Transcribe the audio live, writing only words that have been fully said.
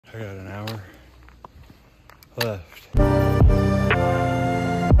I got an hour left.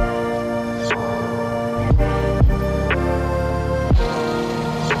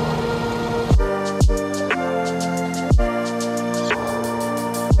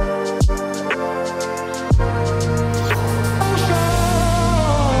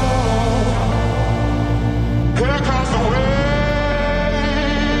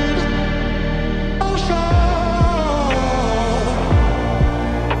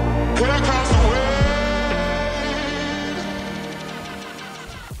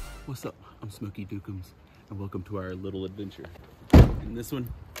 What's up? I'm Smokey Dukums, and welcome to our little adventure. In this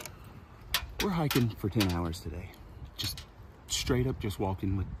one, we're hiking for 10 hours today. Just straight up, just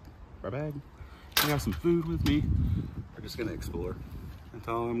walking with our bag. I got some food with me. We're just gonna explore. That's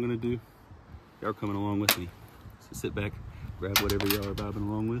all I'm gonna do. Y'all coming along with me. So sit back, grab whatever y'all are vibing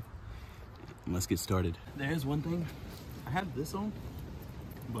along with, and let's get started. There's one thing. I have this on,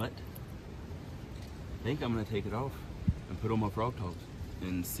 but I think I'm gonna take it off and put on my frog togs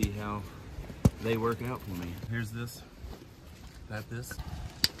and see how they work out for me. Here's this, got this.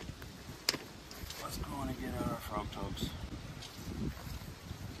 Let's go on and get out our frog togs.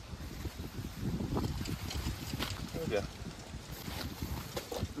 There we go.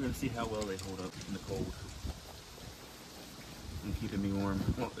 We're gonna see how well they hold up in the cold and keeping me warm.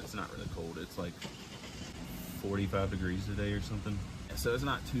 Well, it's not really cold. It's like 45 degrees today or something. So it's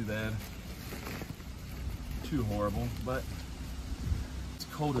not too bad, too horrible, but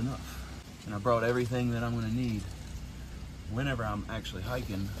cold enough. And I brought everything that I'm gonna need whenever I'm actually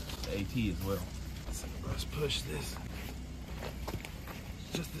hiking the AT as well. So let's push this.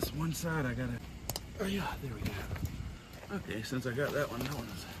 Just this one side I gotta, oh yeah, there we go. Okay, since I got that one,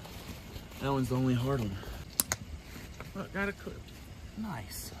 that one's the only hard one. Look, got it clipped.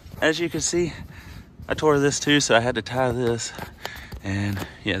 Nice. As you can see, I tore this too, so I had to tie this. And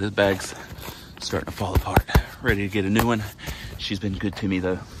yeah, this bag's starting to fall apart. Ready to get a new one. She's been good to me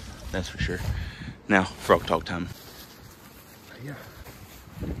though, that's for sure. Now, frog talk time. Yeah.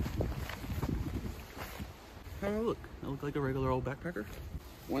 How do I look? I look like a regular old backpacker.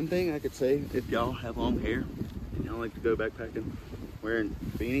 One thing I could say, if y'all have long hair and y'all like to go backpacking wearing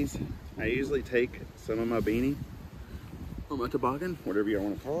beanies, I usually take some of my beanie or my toboggan, whatever y'all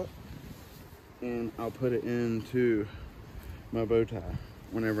want to call it, and I'll put it into my bow tie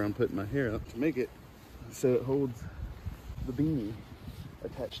whenever I'm putting my hair up to make it so it holds the beanie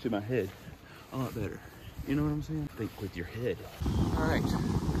attached to my head a lot better. You know what I'm saying? Think with your head. All right,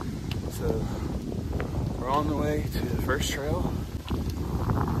 so we're on the way to the first trail.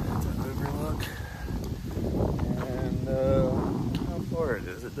 It's an overlook. And how far it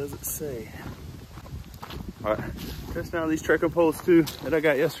is, it doesn't say. All right, just now these trekking poles too that I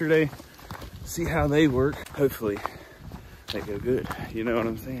got yesterday. See how they work. Hopefully they go good. You know what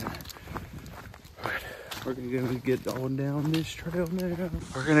I'm saying? We're gonna go get on down this trail now.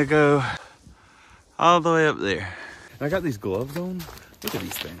 We're gonna go all the way up there. And I got these gloves on. Look at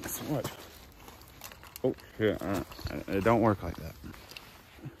these things. What? Oh, yeah, it don't work like that.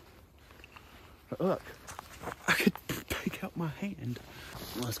 But look, I could take out my hand.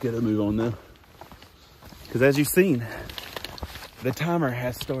 Let's get a move on though. Because as you've seen, the timer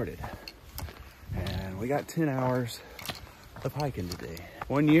has started. And we got 10 hours of hiking today.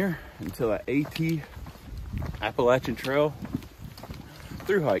 1 year until that AT Appalachian Trail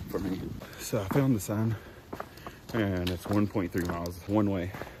through hike for me. So I found the sign and it's 1.3 miles one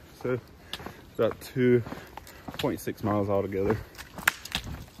way. So it's about 2.6 miles altogether,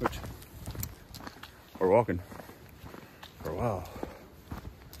 which we're walking for a while,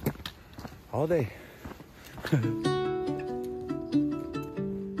 all day.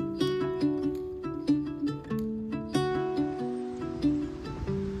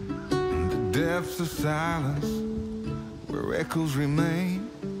 Depths of silence where echoes remain.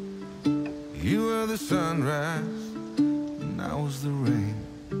 You were the sunrise and I was the rain.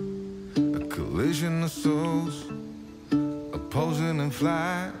 A collision of souls opposing in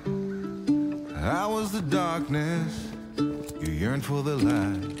flight. I was the darkness, you yearned for the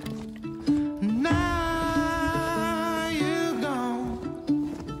light. Now you're gone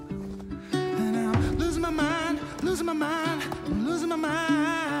and I'm losing my mind, losing my mind, I'm losing my mind.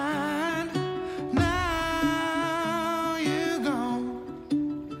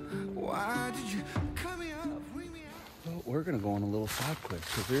 We're gonna go on a little side quest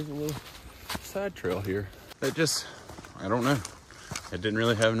because there's a little side trail here that just, I don't know, it didn't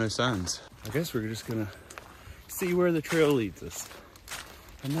really have no signs. I guess we're just gonna see where the trail leads us.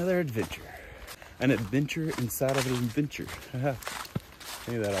 Another adventure. An adventure inside of an adventure.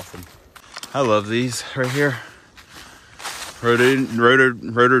 Ain't that awesome? I love these right here.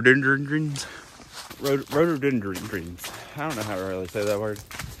 Rhododendrons. Rhododendrons. I don't know how to really say that word.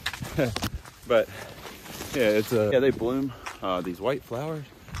 But yeah, it's yeah, they bloom these white flowers.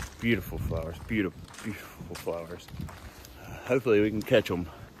 Beautiful flowers, beautiful flowers. Hopefully we can catch them,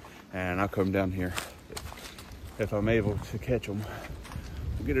 and I'll come down here if I'm able to catch them.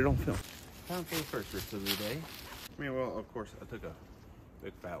 We'll get it on film. Time for the first rip of the day. I mean, well, of course, I took a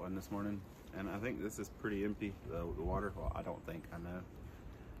big fat one this morning, and I think this is pretty empty. The water, well, I don't think, I know.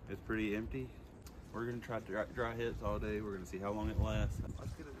 It's pretty empty. We're gonna try dry hits all day. We're gonna see how long it lasts.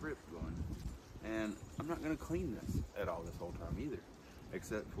 Let's get a rip going. And I'm not gonna clean this at all this whole time either,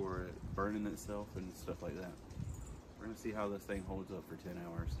 except for it burning itself and stuff like that. We're gonna see how this thing holds up for 10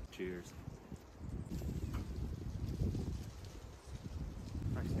 hours. Cheers.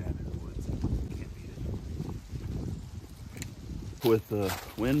 Nice cabin in the woods. Can't beat it. With the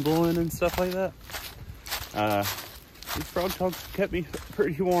wind blowing and stuff like that, these frog chunks kept me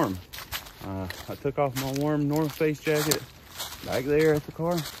pretty warm. I took off my warm North Face jacket back there at the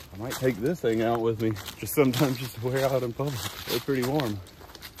car. I might take this thing out with me, just sometimes just to wear out in public. They're pretty warm.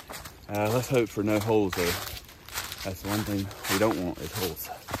 Let's hope for no holes though. That's the one thing we don't want is holes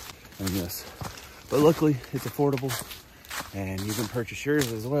in this. But luckily it's affordable, and you can purchase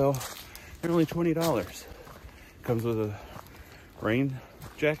yours as well. They're only $20. Comes with a rain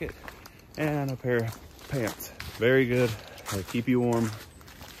jacket and a pair of pants. Very good. They keep you warm.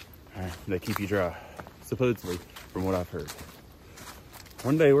 They keep you dry, supposedly, from what I've heard.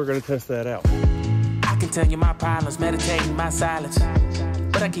 One day we're gonna test that out. I can tell you my problems, meditating my silence.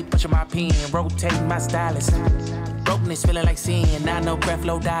 But I keep pushing my pen, rotating my stylus. Brokenness feeling like sin, now no breath,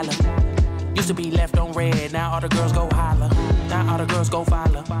 low dollar. Used to be left on red, now all the girls go holler. Now all the girls go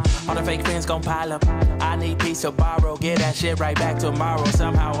follow. All the fake friends gon' pile up. I need peace to borrow, get that shit right back tomorrow.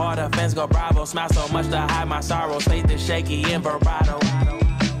 Somehow all the fans go bravo. Smile so much to hide my sorrows. Faith is shaky in vibrato.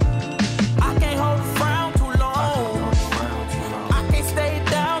 I can't hold a frown too long. I can't stay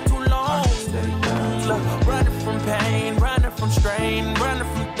down too long. Look, running from pain, running from strain, running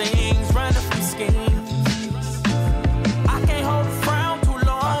from things, running from schemes. I can't hold a frown too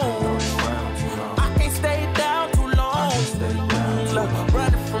long. I can't stay down too long. Look,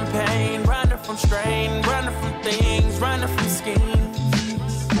 running from pain, running from strain, running from things, running from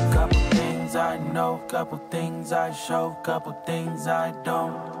schemes. Couple things I know, couple things I show, couple things I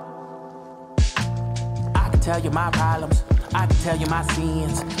don't. I can tell you my problems, I can tell you my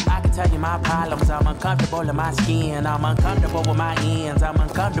sins, I can tell you my problems. I'm uncomfortable in my skin, I'm uncomfortable with my ends, I'm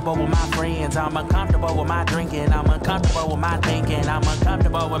uncomfortable with my friends, I'm uncomfortable with my drinking, I'm uncomfortable with my thinking, I'm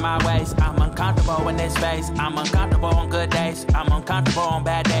uncomfortable with my ways, I'm uncomfortable in this space, I'm uncomfortable on good days, I'm uncomfortable on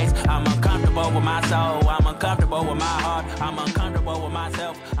bad days, I'm uncomfortable with my soul, I'm uncomfortable with my heart, I'm uncomfortable with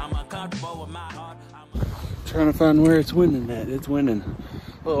myself, I'm uncomfortable with my heart. Trying to find where it's winning at. It's winning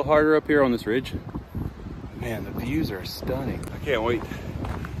a little harder up here on this ridge. Man, the views are stunning. I can't wait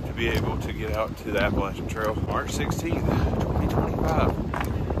to be able to get out to the Appalachian Trail March 16th, 2025.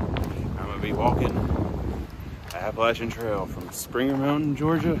 I'm gonna be walking the Appalachian Trail from Springer Mountain,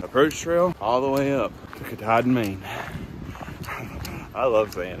 Georgia, approach trail, all the way up to Katahdin, Maine. I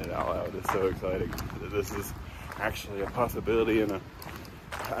love saying it out loud. It's so exciting that this is actually a possibility and a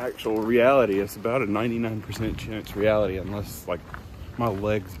actual reality. It's about a 99% chance reality, unless like my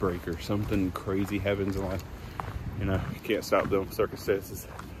legs break or something crazy happens in life. You know, you can't stop them circumstances.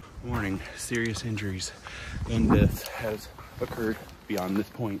 Warning, serious injuries and death has occurred beyond this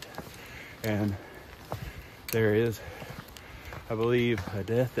point. And there is, I believe, a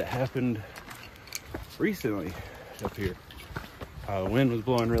death that happened recently up here. The wind was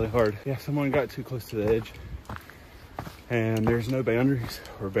blowing really hard. Yeah, someone got too close to the edge, and there's no boundaries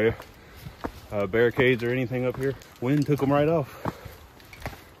or barricades or anything up here. Wind took them right off.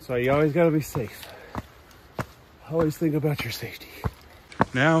 So you always gotta be safe. Always think about your safety.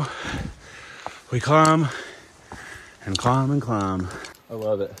 Now we climb and climb and climb. I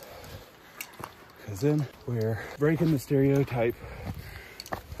love it, because then we're breaking the stereotype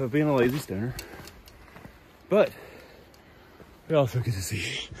of being a lazy stoner, but we also get to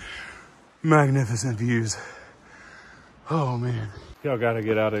see magnificent views. Oh man, y'all gotta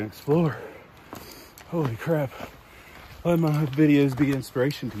get out and explore. Holy crap. Let my videos be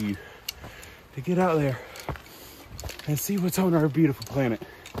inspiration to you to get out there and see what's on our beautiful planet.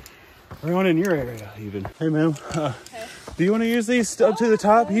 Or on in your area even. Hey ma'am, do you want to use these up to the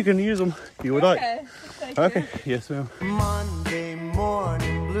top? You can use them if you would like. Okay, yes ma'am. Monday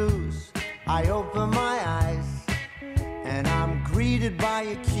morning blues, I open my eyes and I'm greeted by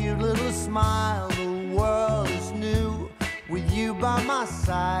a cute little smile. The world is new with you by my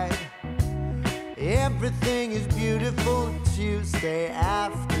side. Everything is beautiful Tuesday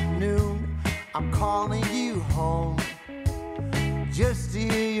afternoon. I'm calling you home just to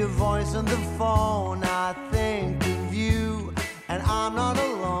hear your voice on the phone. I think of you and I'm not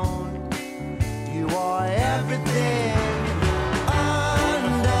alone. You are everything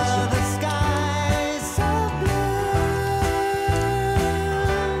under the sky so blue.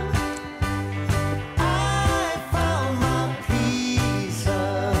 I found my piece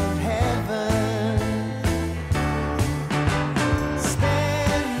of heaven,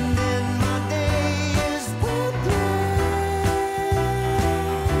 spending my days with you.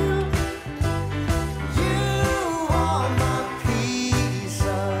 You are my piece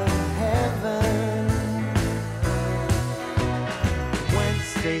of heaven.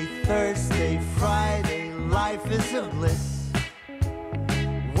 Wednesday, Thursday, Friday, life is a bliss.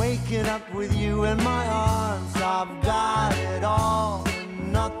 Waking up with you in my arms, I've got it all,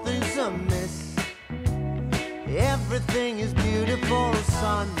 and nothing's amiss. Everything is beautiful.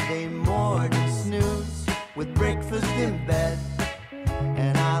 Sunday morning snooze with breakfast in bed,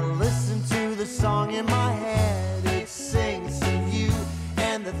 and I listen to the song in my head. It sings of you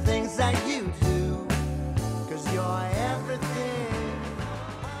and the things that you do, 'cause you're everything.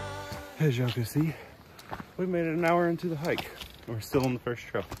 As y'all can see, we made it an hour into the hike. We're still on the first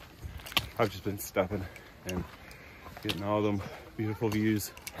trail. I've just been stopping and getting all them beautiful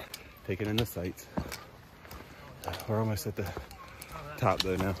views, taking in the sights. We're almost at the top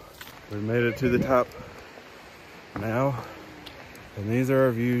though now. We made it to the top now, and these are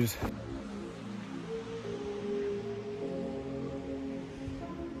our views.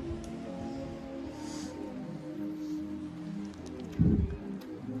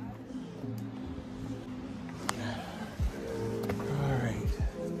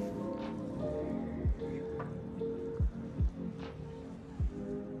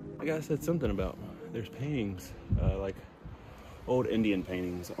 The guy said something about there's paintings, like old Indian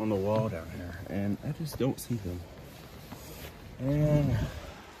paintings on the wall down here, and I just don't see them. And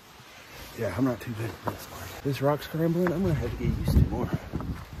yeah, I'm not too good at this part. This rock scrambling, I'm gonna have to get used to more.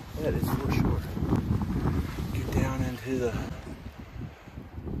 That is for sure. Get down into the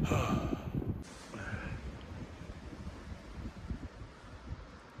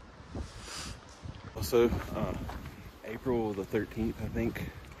also, April the 13th, I think,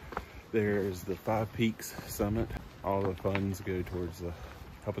 there's the 5 Peaks Summit. All the funds go towards the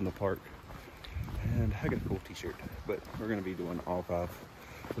helping the park. And I got a cool t-shirt, but we're gonna be doing all 5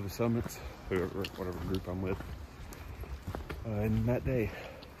 of the summits, whatever group I'm with, in that day.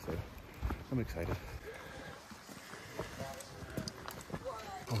 So I'm excited.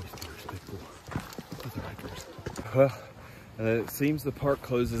 Always be respectful of the hikers. Well, it seems the park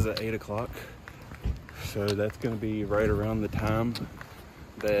closes at 8 o'clock. So that's gonna be right around the time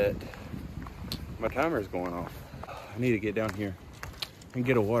that my timer is going off. I need to get down here and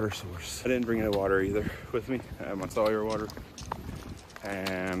get a water source. I didn't bring any water either with me. I have my Sawyer water,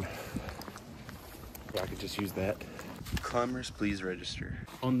 and yeah, I could just use that. Climbers, please register.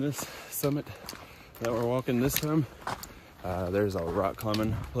 On this summit that we're walking this time, there's a rock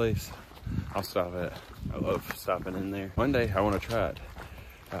climbing place. I'll stop at. I love stopping in there. One day I want to try it.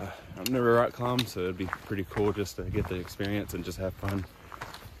 I've never rock climbed, so it'd be pretty cool just to get the experience and just have fun.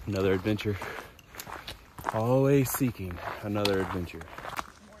 Another adventure. Always seeking another adventure.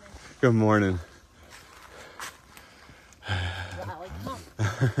 Good morning.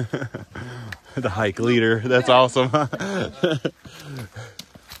 The hike leader. That's awesome. That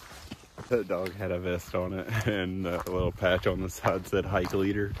dog had a vest on it, and a little patch on the side said hike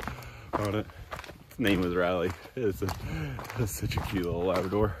leader on it. His name was Riley. It's such a cute little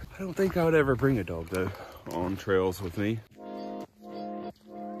Labrador. I don't think I would ever bring a dog though on trails with me.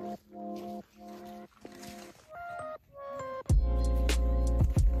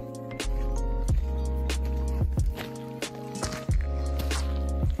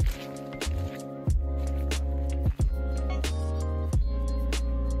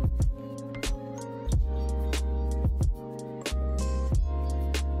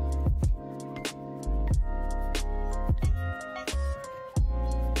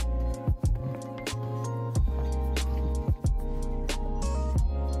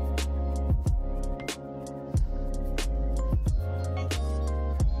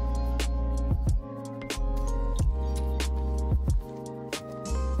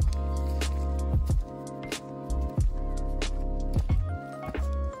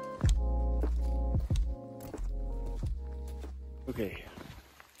 Okay,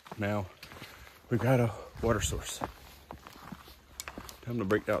 now we've got a water source. Time to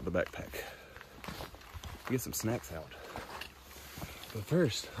break out the backpack. Get some snacks out. But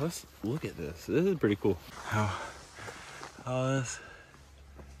first, let's look at this. This is pretty cool. How this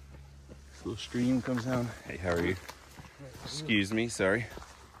little stream comes down. Hey, how are you? Excuse me, sorry.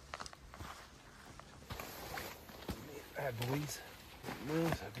 Bad boys.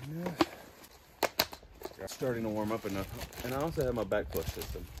 It's starting to warm up enough. And I also have my back flush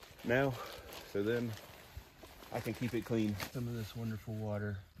system. Now, so then I can keep it clean. Some of this wonderful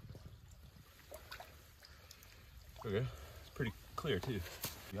water. Okay, it's pretty clear too.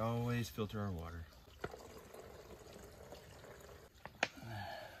 We always filter our water.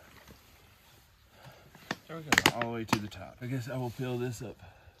 There we go, all the way to the top. I guess I will fill this up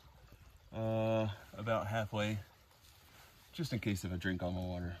about halfway, just in case if I drink all my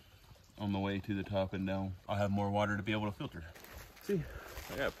water on the way to the top and down, I'll have more water to be able to filter. See,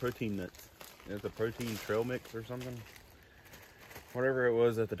 I got protein nuts. It's a protein trail mix or something. Whatever it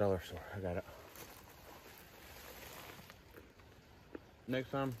was at the dollar store, I got it. Next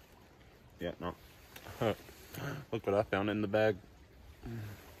time, yeah, no. Look what I found in the bag.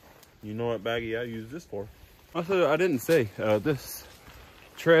 You know what baggie I use this for. Also, I didn't say, this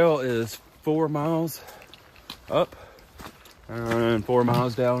trail is 4 miles up and 4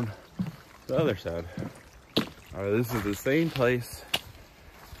 miles down the other side. This is the same place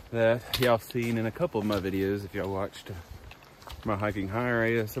that y'all seen in a couple of my videos if y'all watched my hiking higher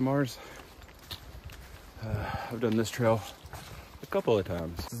ASMRs. I've done this trail a couple of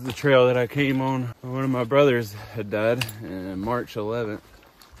times. This is the trail that I came on when one of my brothers had died on March 11th,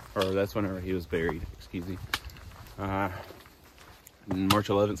 or that's whenever he was buried, excuse me. And March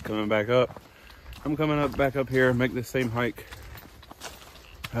 11th's coming back up. I'm coming back up here and make the same hike.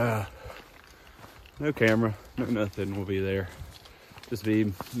 No camera, no nothing will be there. Just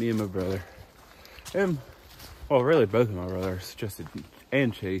be me and my brother. And, well, really both of my brothers, Justin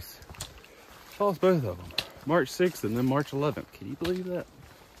and Chase. Lost both of them. March 6th and then March 11th. Can you believe that?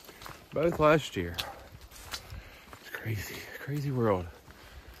 Both last year. It's crazy, crazy world.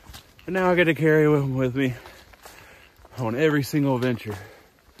 And now I get to carry them with me on every single adventure.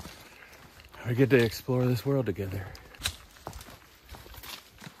 I get to explore this world together.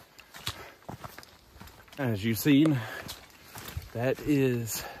 As you've seen, that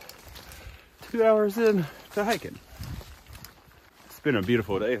is 2 hours in to hiking. It's been a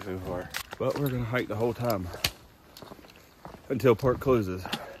beautiful day so far, but we're gonna hike the whole time until park closes.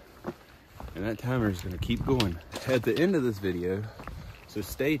 And that timer is gonna keep going. At the end of this video, so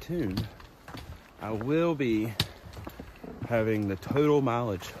stay tuned, I will be having the total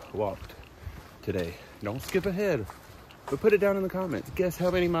mileage walked today. Don't skip ahead, but put it down in the comments. Guess how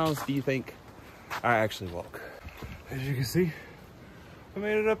many miles do you think I actually walk? As you can see, I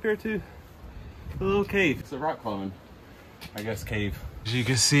made it up here to the little cave. It's a rock climbing, I guess, cave. As you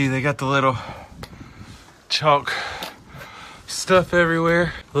can see, they got the little chalk stuff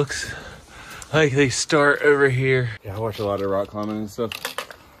everywhere. Looks like they start over here. Yeah, I watch a lot of rock climbing and stuff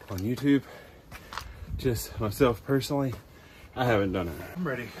on YouTube. Just myself personally, I haven't done it. I'm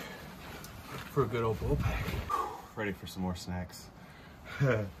ready for a good old bull pack. Ready for some more snacks.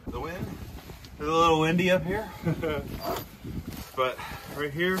 The wind is a little windy up here. But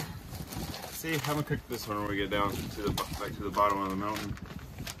right here, see, I'm gonna cook this one when we get down to the back to the bottom of the mountain.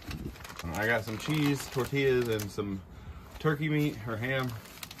 I got some cheese, tortillas, and some turkey meat or ham.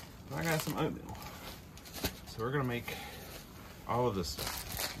 I got some oatmeal. So we're gonna make all of this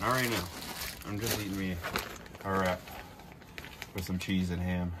stuff. Not right now. I'm just eating me a wrap with some cheese and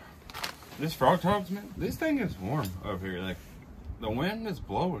ham. This Frog Togs, man, this thing is warm up here. Like, the wind is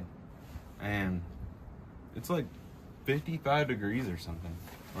blowing, and it's like 55 degrees or something,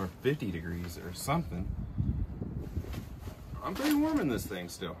 or 50 degrees or something. I'm pretty warm in this thing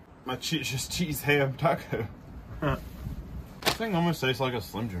still. My just cheese ham taco. This thing almost tastes like a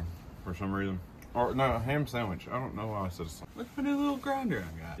Slim Jim for some reason. Or no, a ham sandwich. I don't know why I said a Slim. Look at my new little grinder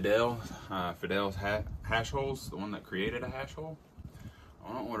I got. Fidel's hash holes, the one that created a hash hole.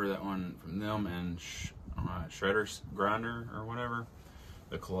 I want to order that one from them and Shredder's grinder or whatever.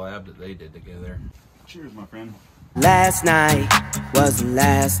 The collab that they did together. Cheers, my friend. Last night was the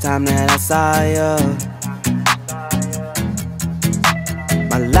last time that I saw you.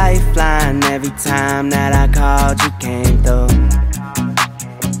 My lifeline every time that I called you came through.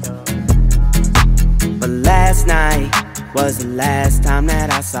 But last night was the last time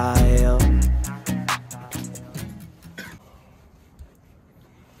that I saw you.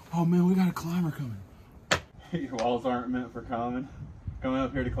 Oh man, we got a climber coming. Your walls aren't meant for climbing. Coming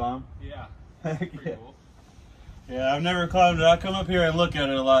up here to climb? Yeah. Heck yeah. Cool. Yeah, I've never climbed it. I come up here and look at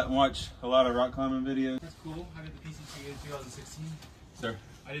it a lot and watch a lot of rock climbing videos. That's cool. I did the PCT in 2016. Sir?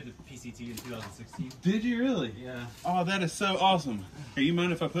 I I did the PCT in 2016. Did you really? Yeah. Oh, that is so awesome. Hey, you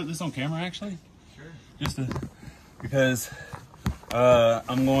mind if I put this on camera actually? Sure. Just because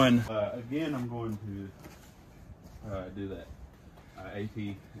I'm going, again, I'm going to do that AP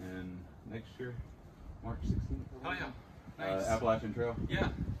and next year, March 16th. Oh yeah. Nice. Appalachian Trail. Yeah.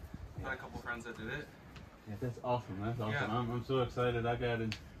 I had a couple friends that did it. Yeah, that's awesome. That's awesome. Yeah. I'm so excited. I got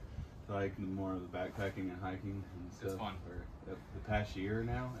into like more of the backpacking and hiking and stuff It's fun. for the past year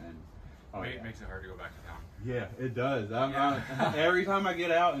now, and It makes it hard to go back to town. Yeah, it does. Every time I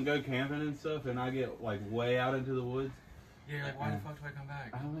get out and go camping and stuff, and I get like way out into the woods. Yeah, you're like, why the fuck do I come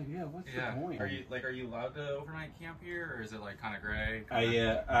back? I'm like, yeah, what's the point? Are you allowed to overnight camp here, or is it like kind of gray?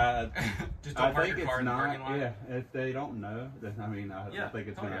 Just I don't park think your car in the parking lot. Yeah, if they don't know, then I don't think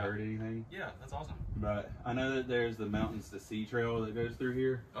it's gonna hurt anything. Yeah, that's awesome. But I know that there's the Mountains to Sea trail that goes through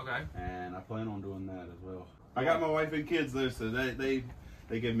here. Okay. And I plan on doing that as well. I got my wife and kids there, so they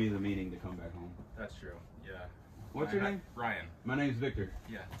give me the meaning to come back home. That's true. Yeah. What's your name? Ryan. My name's Victor.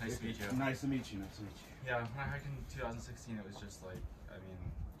 Yeah. Nice to meet you. Nice to meet you. Nice to meet you. Yeah. When I hiked in 2016, it was just like, I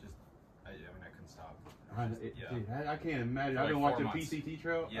couldn't stop. Dude, I can't imagine. For I've been like watching 4 months. PCT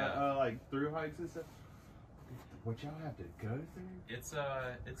trail, Yeah. like through hikes and stuff. What y'all have to go through? It's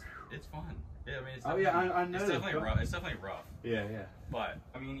fun. Yeah, I mean, it's Oh yeah, I know. It's definitely rough. It's definitely rough. Yeah, yeah. But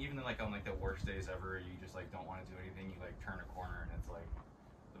I mean, even then, like on like the worst days ever, you just like don't want to do anything. You like turn a corner, and it's like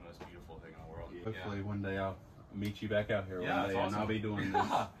the most beautiful thing in the world. Yeah. Hopefully one day I'll meet you back out here Yeah, one day, awesome. and I'll be doing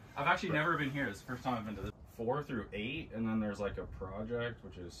this. I've actually never been here. It's the first time I've been to this. 4 through 8, and then there's like a project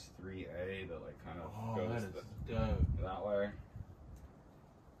which is 3A that like kind of goes that way.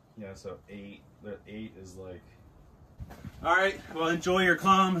 Yeah, so 8. The 8 is like. All right, well enjoy your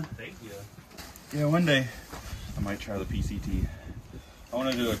climb. Thank you. Yeah, one day I might try the PCT. I want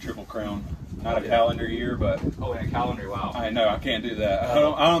to do a triple crown, not a calendar year, but Oh, and a calendar. Wow. I know I can't do that. I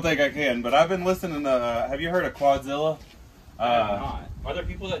don't think I can. But I've been listening to. Have you heard of Quadzilla? Not. Are there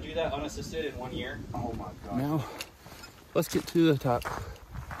people that do that unassisted in 1 year? Oh my god. Now, let's get to the top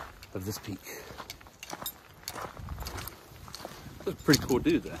of this peak. That's a pretty cool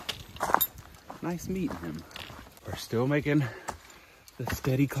dude, though. Nice meeting him. We're still making the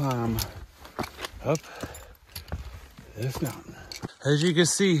steady climb up this mountain. As you can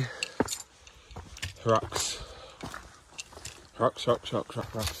see, rocks. Rocks,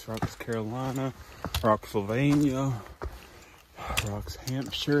 Carolina, rocks, Sylvania, rocks,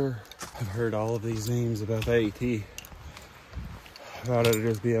 Hampshire. I've heard all of these names about the AT, about it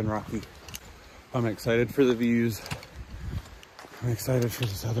just being rocky. I'm excited for the views. I'm excited for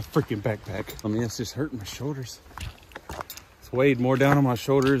this other freaking backpack. I mean, it's just hurting my shoulders. It's weighed more down on my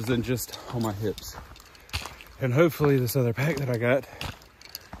shoulders than just on my hips. And hopefully this other pack that I got,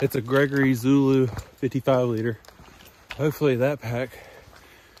 it's a Gregory Zulu 55 liter. Hopefully that pack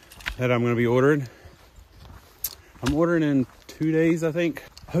that I'm gonna be ordering, I'm ordering in 2 days, I think.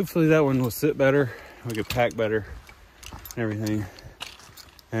 Hopefully that one will sit better. I can pack better and everything.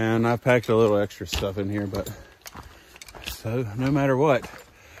 And I've packed a little extra stuff in here, but so no matter what,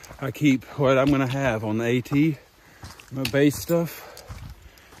 I keep what I'm gonna have on the AT, my base stuff,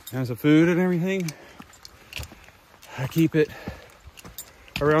 and some food and everything. I keep it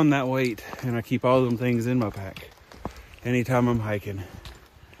around that weight, and I keep all them things in my pack anytime I'm hiking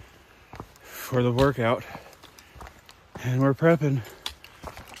for the workout. And we're prepping,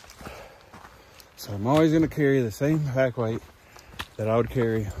 so I'm always gonna carry the same pack weight that I would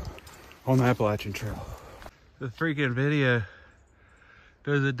carry on the Appalachian Trail. The freaking video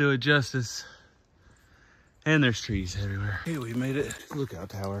doesn't do it justice. And there's trees everywhere. Hey, we made it to Lookout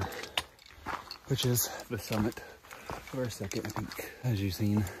Tower, which is the summit of our second peak. As you've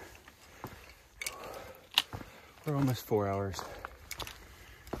seen, we're almost 4 hours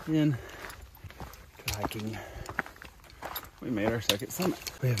in to hiking. We made our second summit.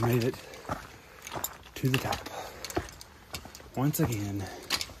 We have made it to the top once again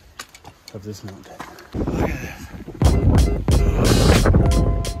of this mountain. Look at this.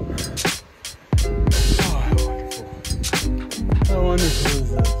 Oh, how wonderful. How wonderful is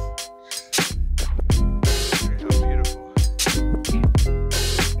this? Look how beautiful.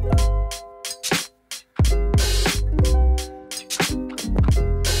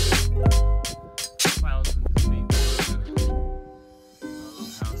 Thousands of feet below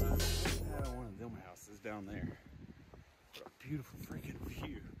houses. I don't want them houses down there. What a beautiful freaking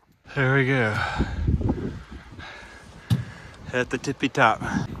view. There we go. At the tippy top.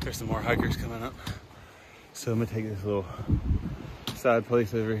 There's some more hikers coming up. So I'm gonna take this little side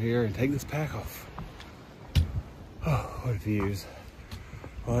place over here and take this pack off. Oh, what views.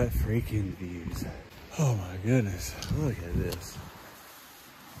 What freaking views. Oh my goodness, look at this.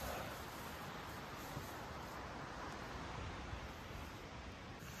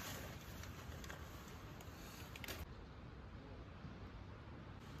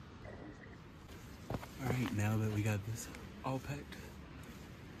 great now that we got this all packed.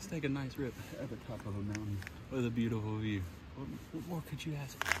 Let's take a nice rip at the top of a mountain with a beautiful view. What more could you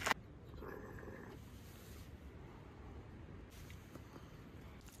ask for?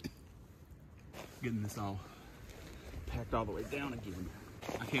 Getting this all packed all the way down again.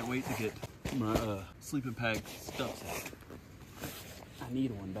 I can't wait to get my sleeping bag stuff set. I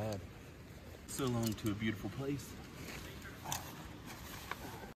need one bad. So long to a beautiful place.